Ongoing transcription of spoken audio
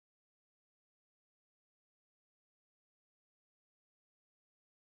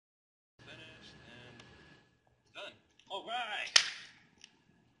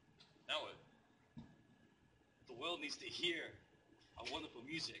needs to hear our wonderful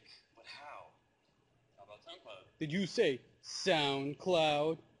music, but how? How about SoundCloud? Did you say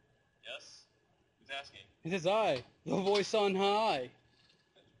Soundcloud? Yes? Who's asking? It is I, the voice on high.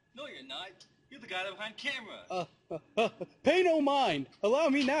 No, you're not. You're the guy behind camera. Pay no mind. Allow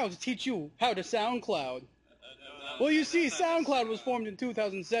me now to teach you how to SoundCloud. Well, you see, SoundCloud was formed in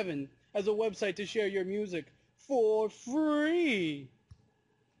 2007 as a website to share your music for free.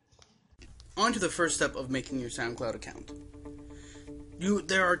 On to the first step of making your SoundCloud account.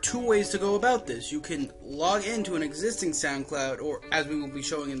 There are two ways to go about this. You can log into an existing SoundCloud, or as we will be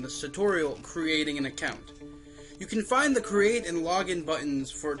showing in this tutorial, creating an account. You can find the create and login buttons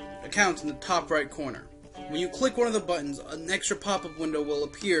for accounts in the top right corner. When you click one of the buttons, an extra pop-up window will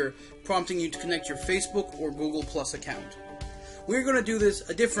appear, prompting you to connect your Facebook or Google Plus account. We're going to do this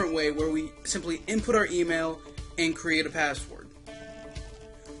a different way, where we simply input our email and create a password.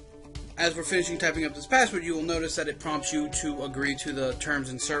 As we're finishing typing up this password, you will notice that it prompts you to agree to the terms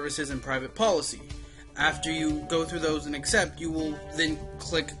and services and private policy. After you go through those and accept, you will then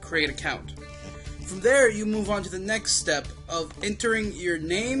click create account. From there, you move on to the next step of entering your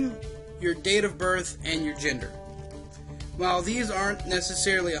name, your date of birth, and your gender. While these aren't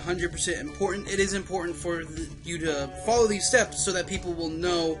necessarily 100% important, it is important for you to follow these steps so that people will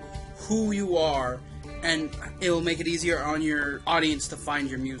know who you are, and it will make it easier on your audience to find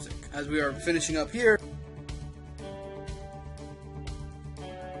your music. As we are finishing up here,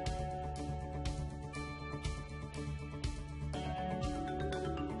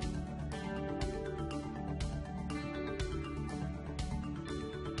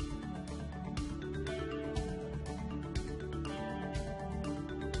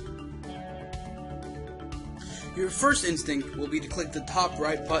 your first instinct will be to click the top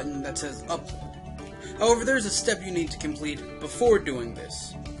right button that says Upload. However, there's a step you need to complete before doing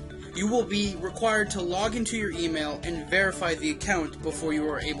this. You will be required to log into your email and verify the account before you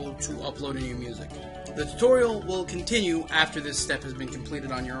are able to upload any music. The tutorial will continue after this step has been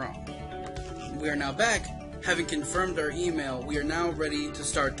completed on your own. We are now back. Having confirmed our email, we are now ready to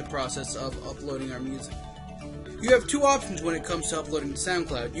start the process of uploading our music. You have two options when it comes to uploading to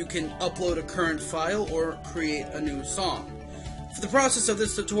SoundCloud. You can upload a current file or create a new song. For the process of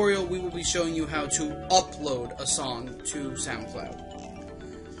this tutorial, we will be showing you how to upload a song to SoundCloud.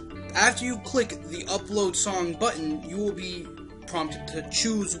 After you click the upload song button, you will be prompted to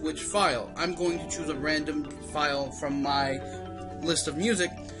choose which file. I'm going to choose a random file from my list of music.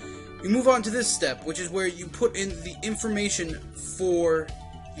 You move on to this step, which is where you put in the information for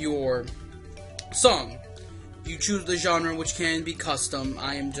your song. You choose the genre, which can be custom.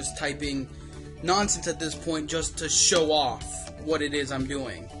 I am just typing nonsense at this point just to show off what it is I'm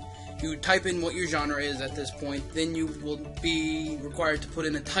doing. You type in what your genre is at this point, then you will be required to put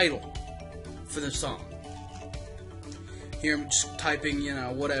in a title for the song. Here I'm just typing,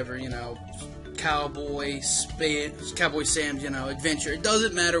 whatever, Cowboy Sam's, adventure. It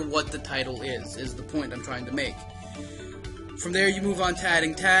doesn't matter what the title is the point I'm trying to make. From there, you move on to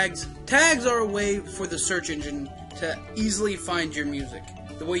adding tags. Tags are a way for the search engine to easily find your music.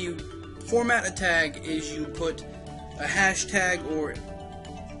 The way you format a tag is you put a hashtag or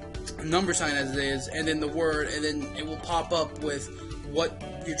a number sign as it is, and then the word, and then it will pop up with what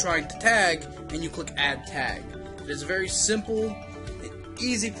you're trying to tag, and you click Add Tag. It is a very simple,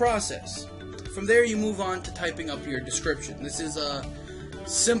 easy process. From there, you move on to typing up your description. This is a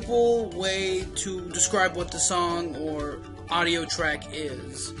simple way to describe what the song or audio track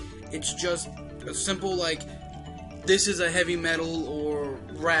is. It's just a simple, this is a heavy metal or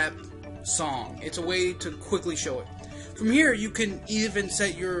rap song. It's a way to quickly show it. From here, you can even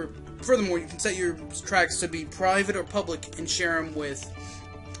set your tracks to be private or public and share them with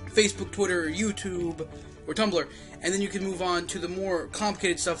Facebook, Twitter, YouTube, or Tumblr. And then you can move on to the more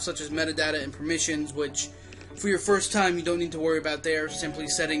complicated stuff such as metadata and permissions, which for your first time you don't need to worry about there. Simply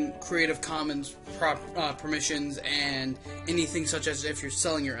setting Creative Commons permissions and anything such as if you're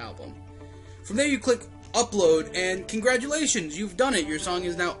selling your album. From there you click Upload, and congratulations, you've done it. Your song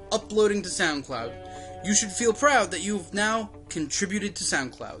is now uploading to SoundCloud. You should feel proud that you've now contributed to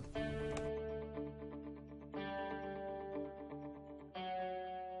SoundCloud.